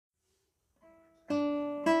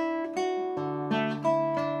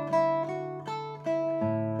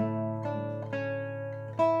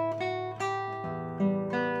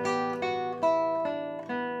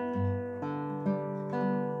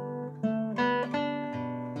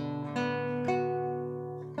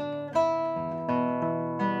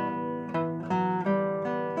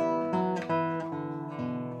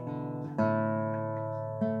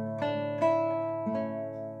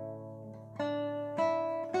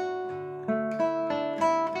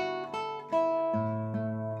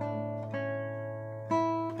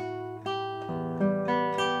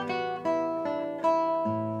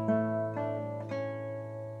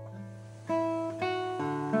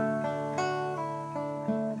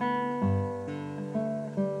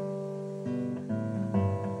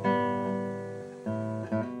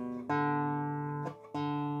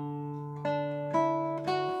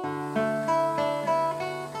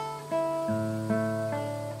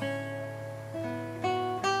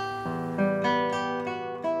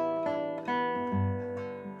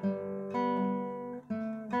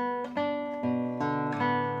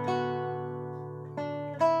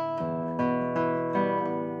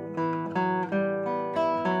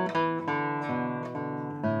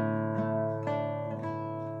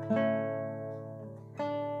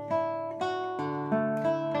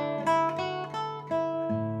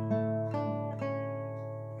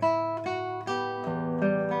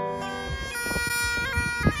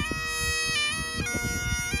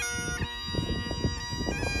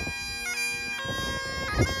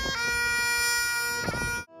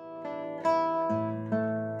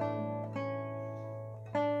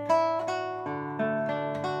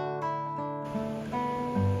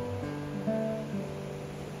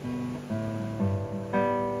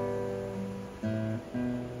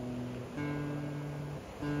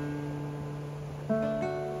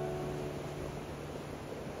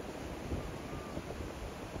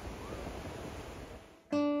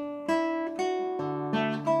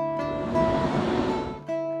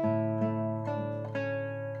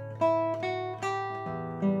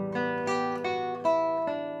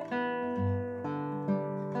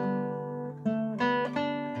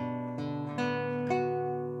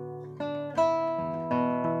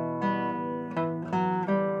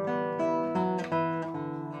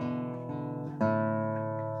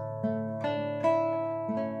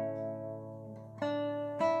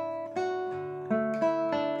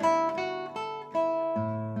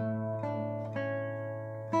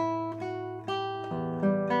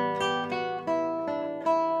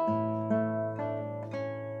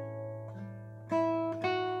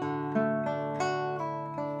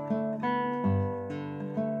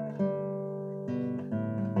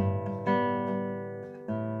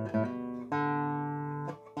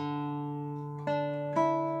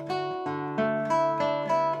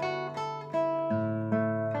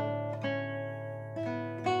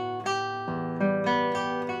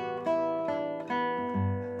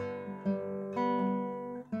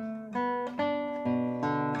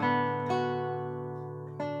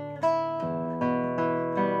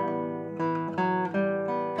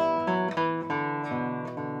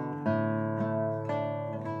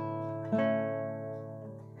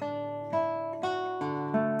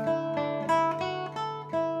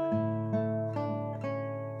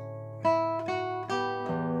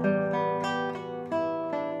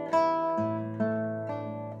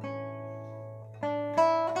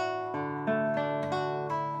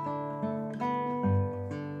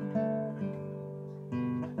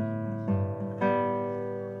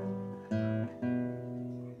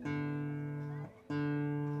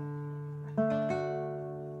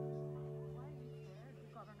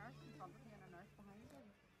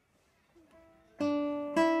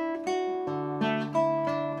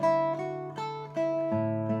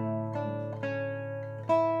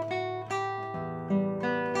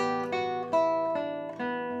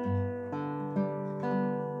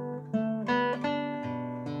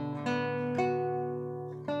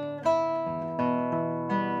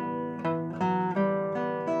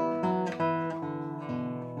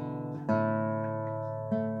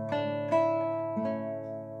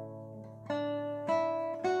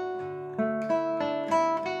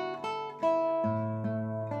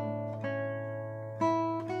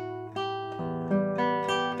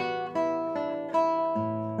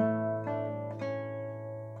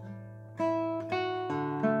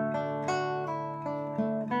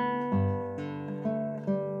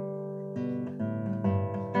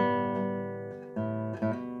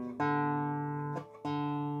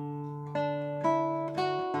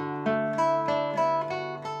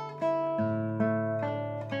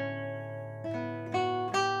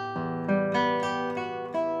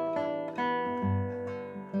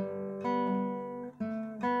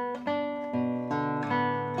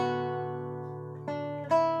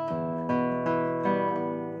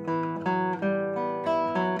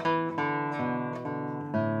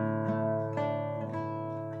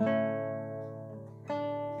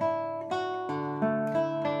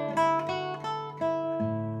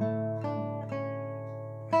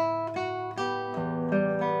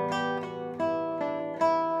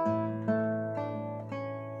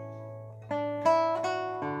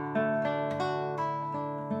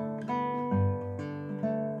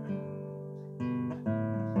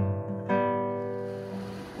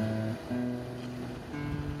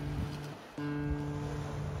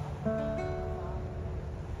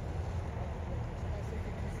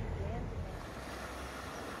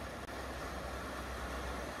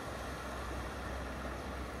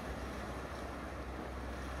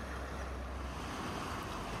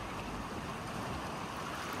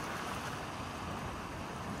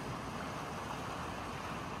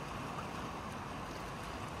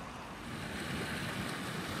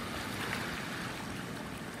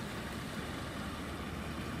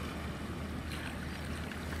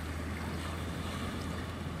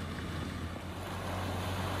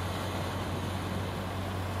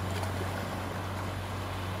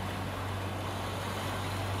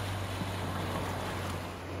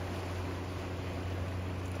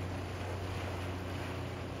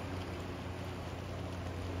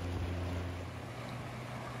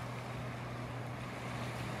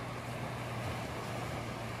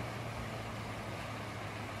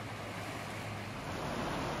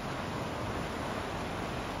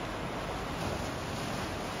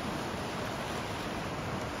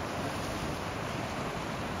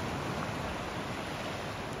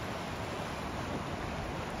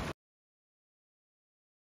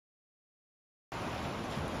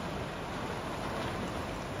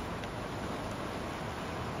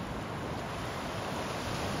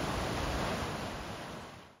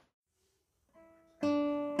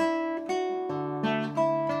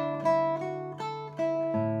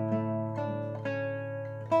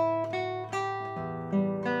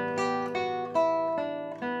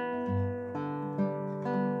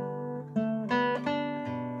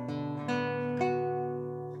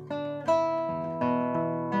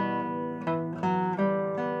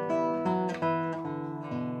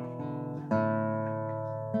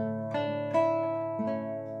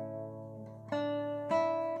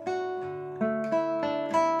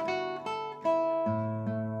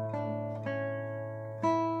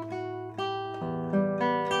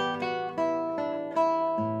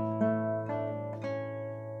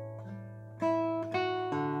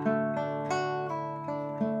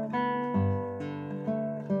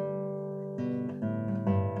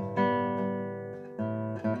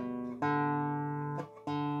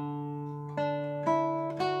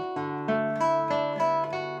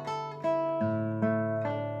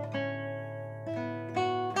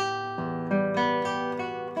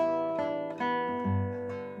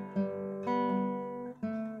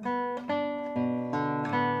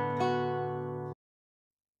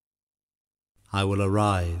I will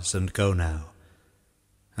arise and go now,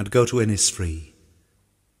 and go to Innisfree,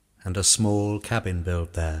 and a small cabin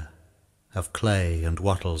build there, of clay and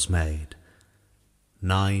wattles made.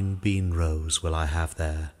 9 bean rows will I have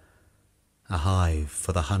there, a hive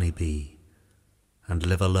for the honey bee, and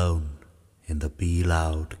live alone in the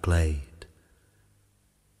bee-loud glade.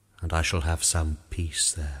 And I shall have some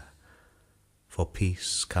peace there, for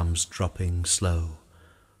peace comes dropping slow,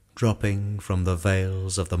 dropping from the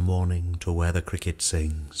vales of the morning to where the cricket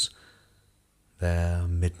sings. There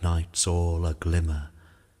midnight's all a glimmer,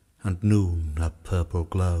 and noon a purple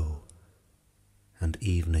glow, and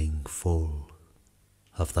evening full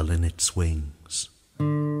of the linnet's wings.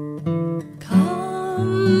 Come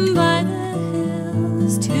by the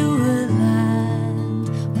hills to a land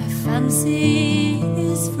where fancy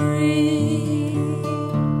is free,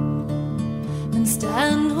 and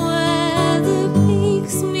stand where the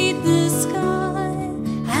peaks meet the sky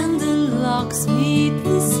and the lochs meet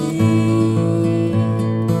the sea,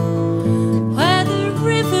 where the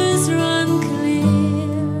rivers run clear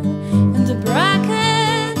and the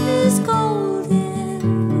bracken is gold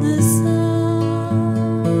in the sun,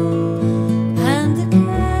 and the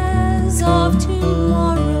cares of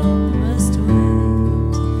tomorrow must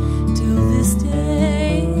wait till this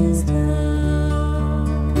day is done.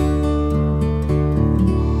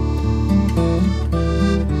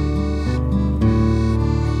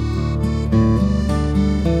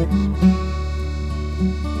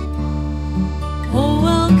 Oh,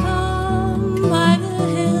 welcome by the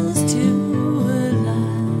hills to a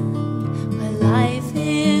land where life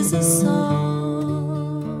is a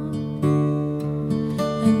song,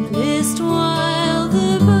 and list while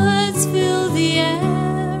the birds fill the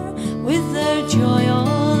air with their joy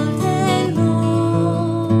all day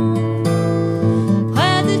long,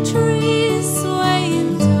 where the trees sway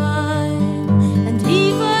in time and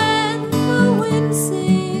even the wind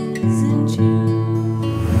sings in tune,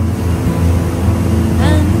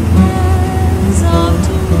 and the cares of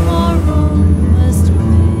tomorrow must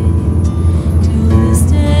wait till this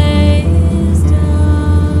day is done.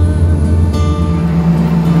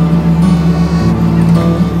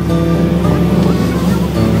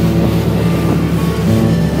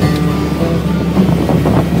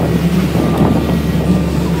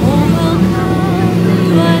 Oh,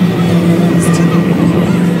 welcome by the hills to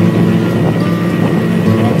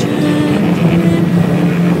legend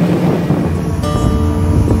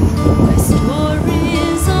where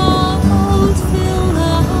stories of old fill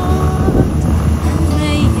the heart and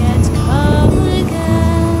may yet come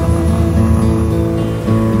again,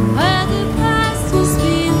 where the past has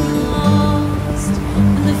been lost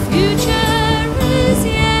and the future is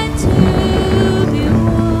yet to be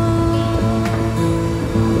won,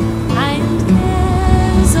 and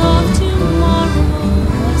cares of tomorrow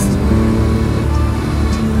must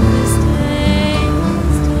wait till this day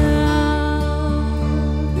is done.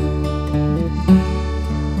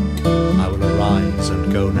 I will arise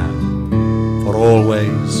and go now, for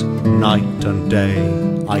always, night and day,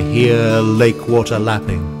 I hear lake water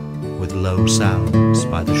lapping with low sounds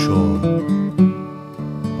by the shore,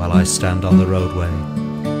 while I stand on the roadway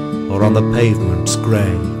or on the pavements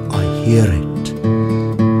grey. I hear it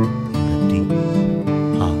in the deep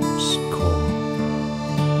heart's core.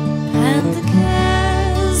 And the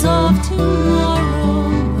cares of tomorrow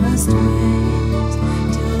must wait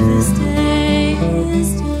till this day is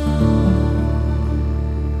done.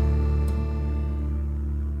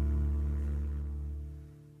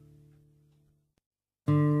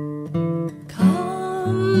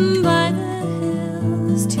 Come by the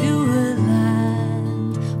hills to a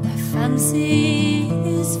land where fancy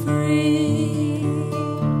is free,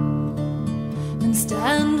 and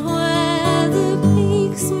stand where the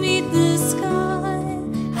peaks meet the sky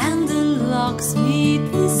and the lochs meet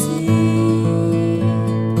the sea,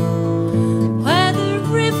 where the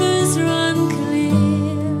rivers run clear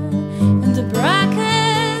and the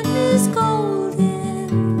bracken is gold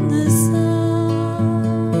in the sun,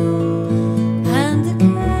 and the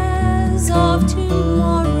cares of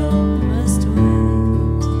tomorrow must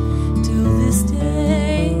wait till this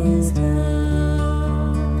day is done.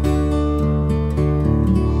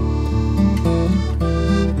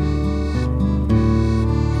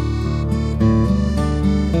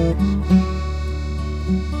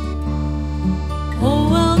 Oh,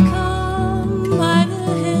 welcome by the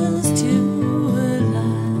hills to a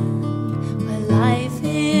land where life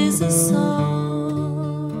is a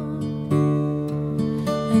song,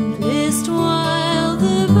 and list while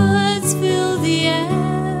the birds fill the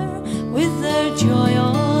air with their joy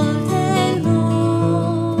all day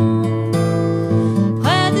long,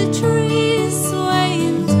 where the trees sway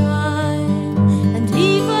in time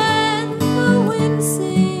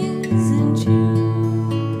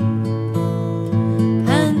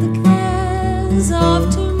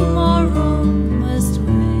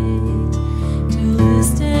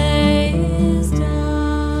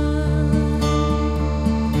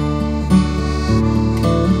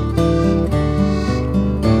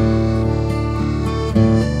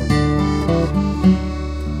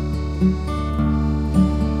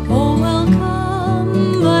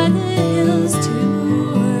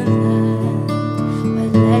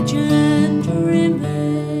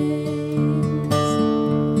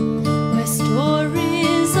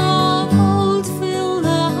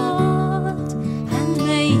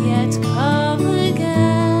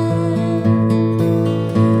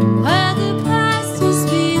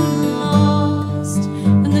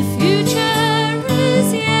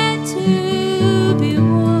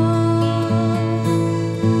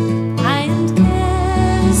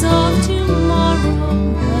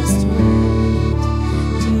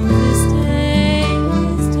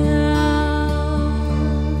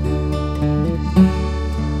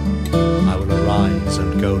arise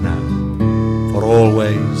and go now, for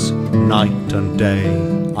always, night and day,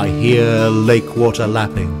 I hear lake water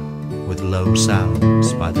lapping with low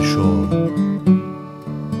sounds by the shore,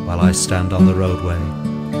 while I stand on the roadway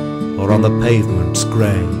or on the pavement's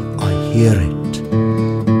grey. I hear it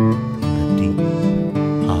in the deep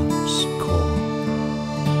heart's core.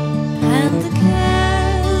 And the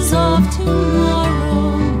cares of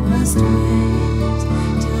tomorrow must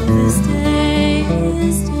wait till this day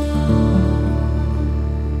is done.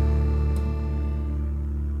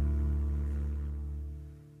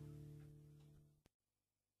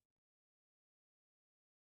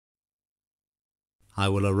 I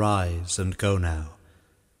will arise and go now,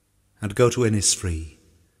 and go to Innisfree,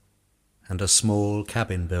 and a small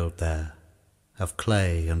cabin build there, of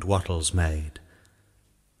clay and wattles made.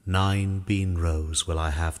 9 bean rows will I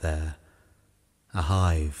have there, a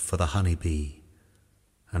hive for the honey bee,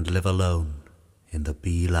 and live alone in the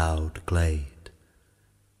bee-loud glade,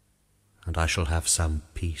 and I shall have some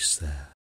peace there.